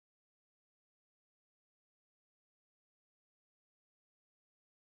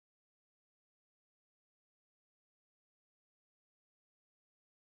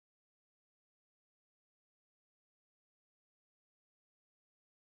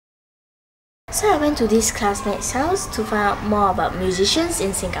So I went to this classmate's house to find out more about musicians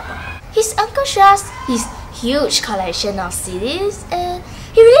in Singapore. His uncle shares his huge collection of CDs, and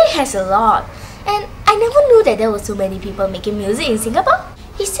he really has a lot. And I never knew that there were so many people making music in Singapore.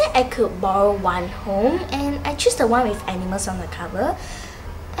 He said I could borrow one home, and I chose the one with animals on the cover.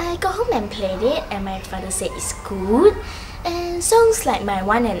 I got home and played it, and my father said it's good. And songs like My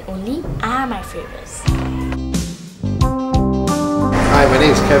One and Only are my favorites. Hi, my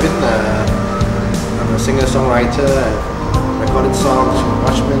name is Kevin. I'm a singer-songwriter. I've recorded songs from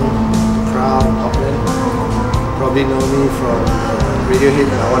Watchmen, The Crowd, Upland. Probably know me from radio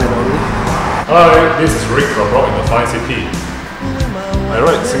hit My One and Only. Hi, this is Rick from Rock in the Fine City. I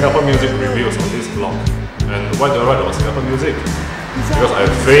write Singapore music reviews on this blog. And why do I write about Singapore music? Because I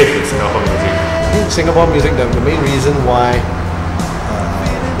have faith in Singapore music. I think Singapore music, the main reason why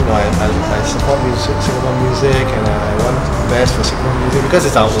I support music, Singapore music, and I want the best for Singapore music because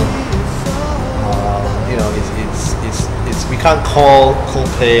it's our own. We can't call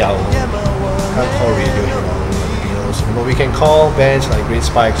Coldplay our own. We can't call Radiohead our own, Beatles. But we can call bands like Great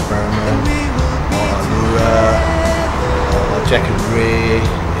Spy Experiment, or Allura, or Jack and Ray,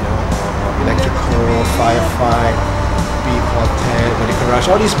 or Electrical, Firefly, Quartet, Medical Rush.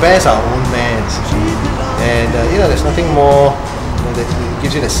 All these bands are our own bands, and there's nothing more that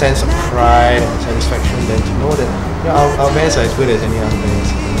gives you the sense of pride and satisfaction than to know that our bands are as good as any other bands.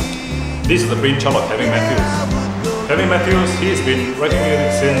 This is the brainchild of Kevin Matthews. Kevin Matthews, he's been writing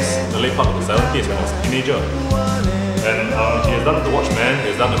music since the late part of the 70s when he was a teenager. And he has done The Watchmen,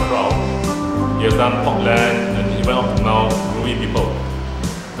 he has done The Crowd, he has done Popland, and he went up to now Movie People.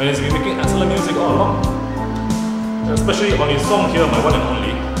 And he's been making excellent music all along. Especially on his song here, My One and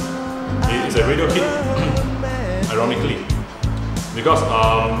Only. It is a radio hit, ironically. Because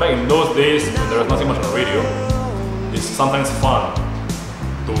back in those days, when there was nothing much on the radio, it's sometimes fun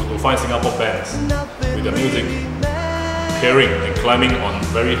to find Singapore bands with their music appearing and climbing on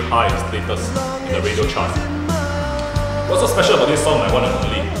very high status in the radio chart. What's so special about this song, My One and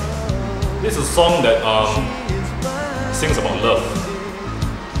Only? This is a song that sings about love,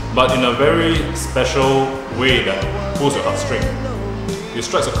 but in a very special way that pulls your heartstring. It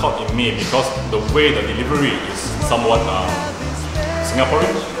strikes a chord in me because the way the delivery is somewhat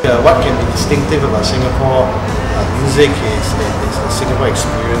Singaporean. What can be distinctive about Singapore music is the Singapore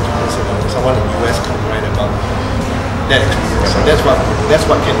experience, because someone in the US can write about that experience. So that's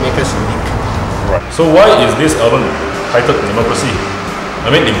what can make us unique. Right. So why is this album titled Democracy?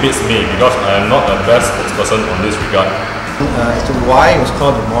 I mean, it beats me because I am not the best spokesperson on this regard. As to why it was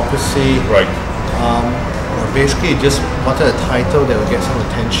called Democracy, right? Basically, just wanted a title that would get some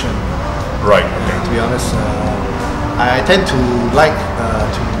attention. Right. To be honest, I tend to like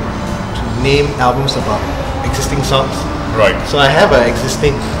to name albums about existing songs. Right. So I have an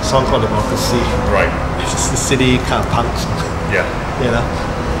existing song called Democracy. Right. It's just a city kind of punk song. Yeah.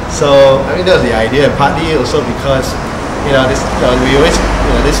 So I mean that was the idea, and partly also because we always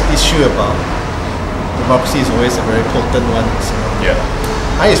this issue about democracy is always a very potent one. So yeah.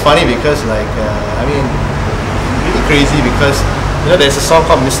 I think it's funny because really crazy because there's a song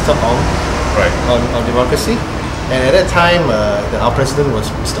called Mr. Ong. Right. On democracy, and at that time our president was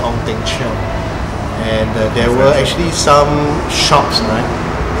Mr. Ong Teng Cheong, and there were actually some shops, right,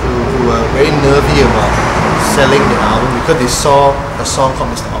 who were very nervy about selling the album because they saw a song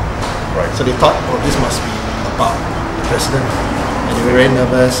called Mr. Ong. Right. So they thought, oh, this must be about the president, and they were very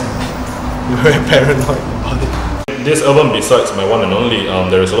nervous and they were very paranoid about it. This album, besides My One and Only,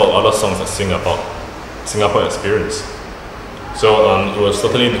 there is a lot of other songs that sing about Singapore experience. So it was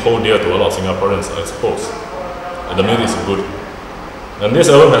certainly hold dear to a lot of Singaporeans, I suppose. And the music is good. And this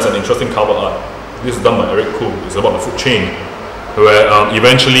album has an interesting cover art. This is done by Eric Koo. It's about the food chain, where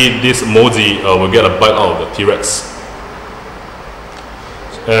eventually this Mosey will get a bite out of the T-Rex.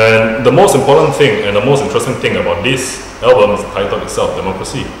 And the most important thing and the most interesting thing about this album is the title itself,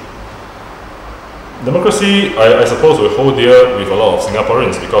 Democracy. Democracy, I suppose, will hold dear with a lot of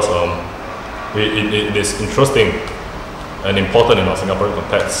Singaporeans because it is interesting and important in our Singaporean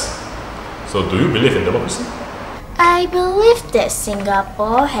context. So do you believe in democracy? I believe that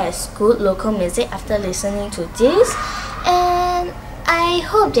Singapore has good local music after listening to this, and I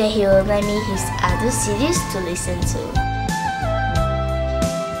hope that he will lend me his other CDs to listen to.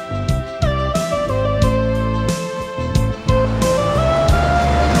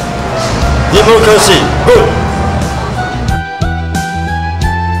 Democracy, good!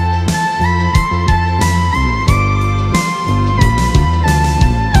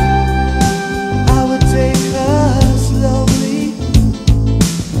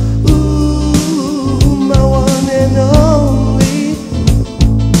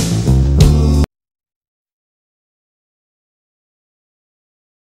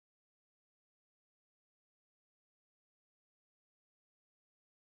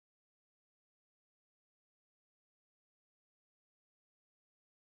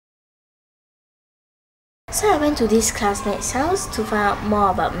 So I went to this classmate's house to find out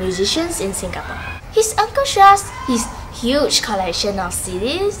more about musicians in Singapore. His uncle shares his huge collection of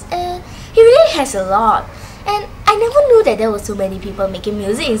CDs and he really has a lot. And I never knew that there were so many people making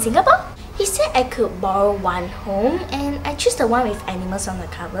music in Singapore. He said I could borrow one home and I chose the one with animals on the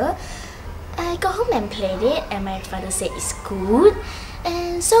cover. I got home and played it and my father said it's good.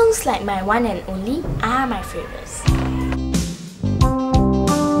 And songs like My One and Only are my favorites.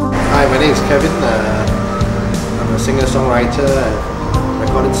 Hi, my name is Kevin. I'm a singer-songwriter. I've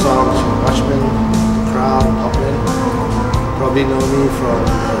recorded songs from Watchmen, The Crowd, Popland. Probably know me from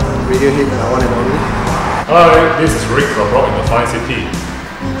Radiohead, My One and Only. Hi, this is Rick from Rock in the Fine City.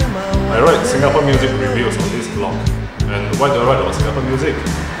 I write Singapore music reviews on this blog. And why do I write about Singapore music?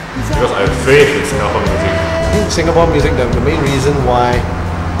 Because I have faith in Singapore music. I think Singapore music, the main reason why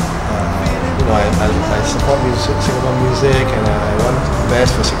I support music, Singapore music, and I want the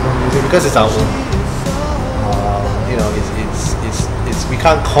best for Singapore music because it's our own. We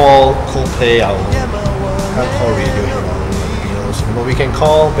can't call Coldplay our own. We can't call Radiohead our own, the Beatles. But we can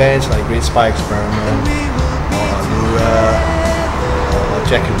call bands like Great Spy Experiment, or Lura, or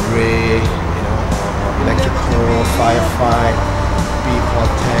Jack and Ray, or Electrical, Firefly,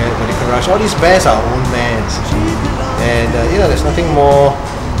 Quartet, Vertical Rush. All these bands are our own bands, and there's nothing more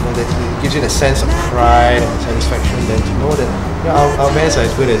that gives you the sense of pride and satisfaction than to know that our bands are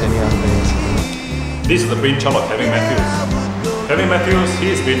as good as any other bands. This is the brainchild of Kevin Matthews. Kevin Matthews,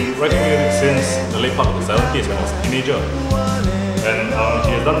 he's been writing music since the late part of the 70s when he was a teenager. And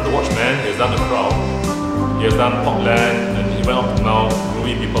he has done The Watchmen, he has done The Crowd, he has done Popland, and he went up to now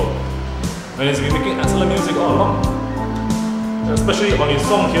Movie People. And he's been making excellent music all along. Especially on his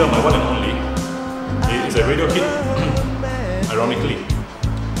song here, My One and Only. It's a radio hit, ironically.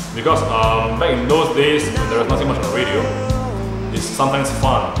 Because back in those days, when there was nothing much on the radio, it's sometimes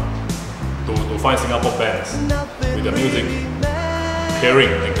fun to find Singapore bands with their music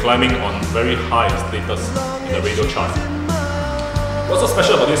appearing and climbing on very high status in the radio chart. What's so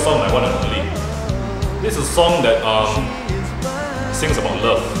special about this song, My One and Only? This is a song that sings about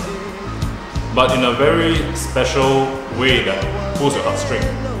love, but in a very special way that pulls your heartstring.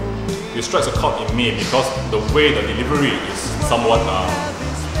 It strikes a chord in me because the way the delivery is somewhat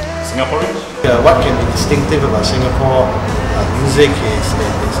Singaporean. What can be distinctive about Singapore music is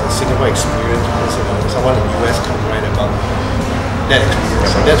a Singapore experience. Because, someone in the US can write about that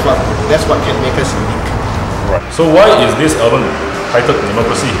experience. So that's what can make us unique. Right. So why is this album titled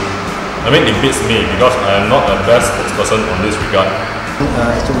Democracy? I mean, it beats me because I am not the best spokesperson on this regard.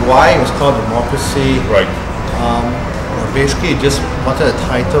 As to why it was called Democracy, right? Basically, just wanted a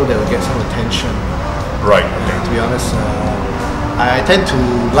title that would get some attention. Right. To be honest, I tend to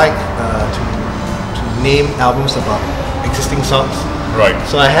like to name albums about existing songs. Right.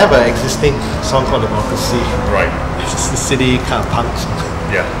 So I have an existing song called Democracy. Right. It's the city kind of punk song.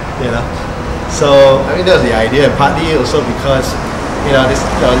 Yeah. So I mean that was the idea, and partly also because we always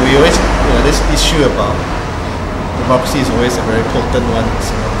this issue about democracy is always a very potent one.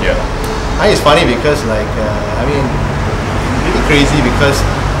 So, yeah. I think it's funny because really crazy because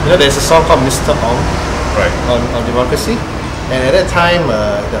there's a song called Mr. Ong. Right. On democracy, and at that time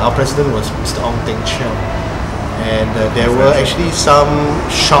our president was Mr. Ong Teng Cheong, and there were actually some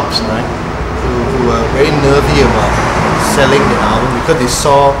shops, right, who were very nervy about selling the album because they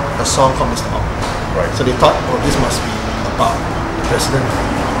saw a song called Mr. Ong. Right. So they thought, this must be about the president,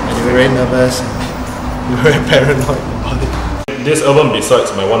 and they were very nervous and they were very paranoid about it. This album,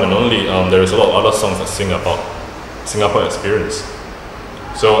 besides My One and Only, there is a lot of other songs that sing about Singapore experience.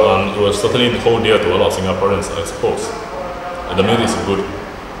 So it was certainly hold dear to a lot of Singaporeans, I suppose. And the music is good.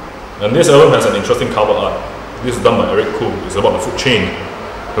 And this album has an interesting cover art. This is done by Eric Koo. It's about the food chain,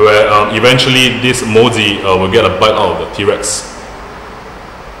 where eventually this Mozi will get a bite out of the T-Rex.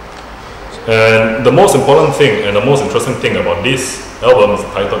 And the most important thing and the most interesting thing about this album is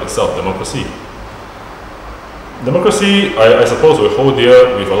the title itself, Democracy. Democracy, I suppose, will hold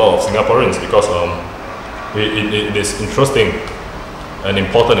dear with a lot of Singaporeans because it is interesting and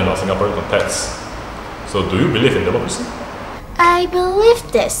important in our Singaporean context. So do you believe in democracy? I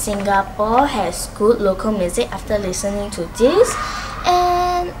believe that Singapore has good local music after listening to this,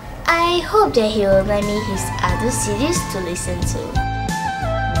 and I hope that he will lend me his other CDs to listen to.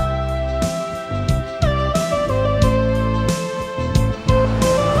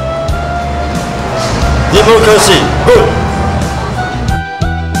 Democracy, good!